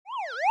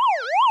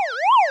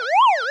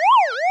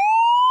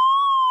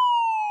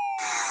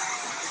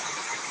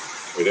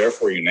We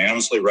therefore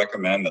unanimously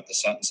recommend that the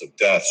sentence of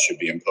death should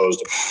be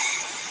imposed.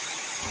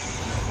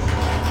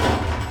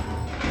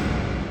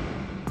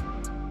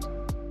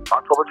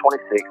 October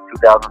 26,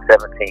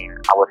 2017,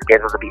 I was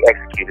scheduled to be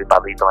executed by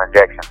lethal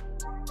injection.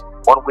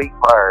 1 week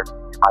prior to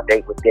my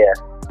date with death,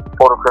 the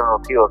Court of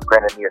Criminal Appeals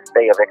granted me a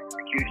stay of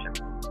execution.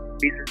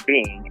 Reason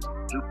being,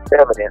 new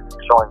evidence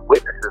showing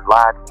witnesses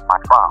lied in my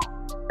trial.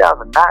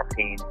 In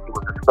 2019, it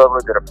was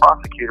discovered that a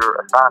prosecutor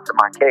assigned to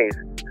my case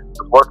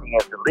was working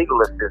as the legal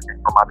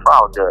assistant for my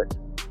trial judge.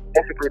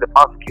 Basically, the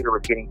prosecutor was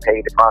getting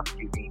paid to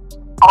prosecute me,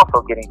 also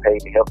getting paid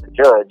to help the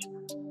judge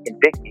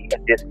convict me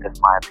and dismiss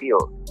my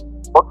appeals,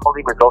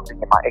 ultimately resulting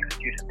in my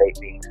execution date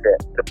being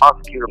set. The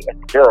prosecutor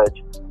and the judge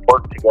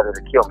worked together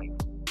to kill me.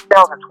 In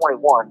 2021,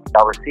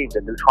 I received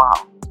a new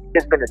trial.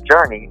 It's been a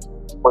journey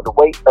where the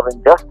weight of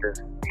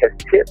injustice has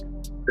tipped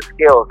the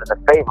scales in the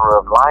favor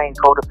of lying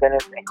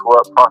co-defendants and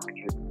corrupt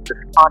prosecutors. This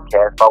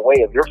podcast, by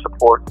way of your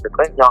support to the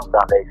Clinton Young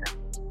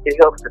Foundation, it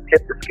helps to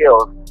tip the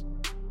scales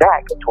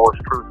back towards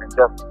truth and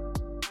justice.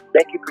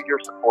 Thank you for your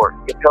support.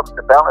 It helps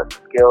to balance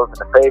the scales in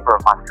the favor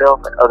of myself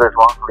and others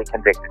wrongfully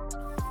convicted.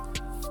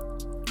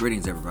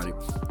 Greetings, everybody.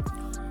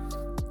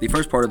 The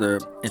first part of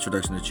the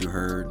introduction that you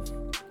heard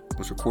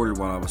was recorded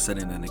while I was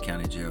sitting in the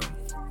county jail.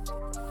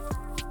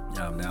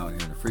 I'm now here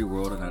in the free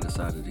world, and I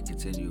decided to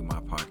continue my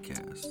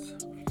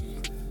podcast.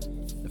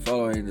 The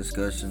following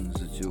discussions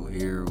that you'll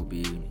hear will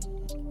be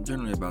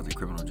generally about the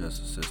criminal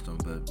justice system,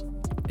 but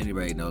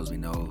anybody who knows me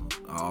know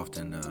I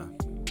often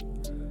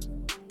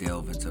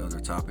delve into other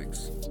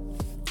topics.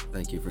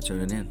 Thank you for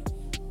tuning in.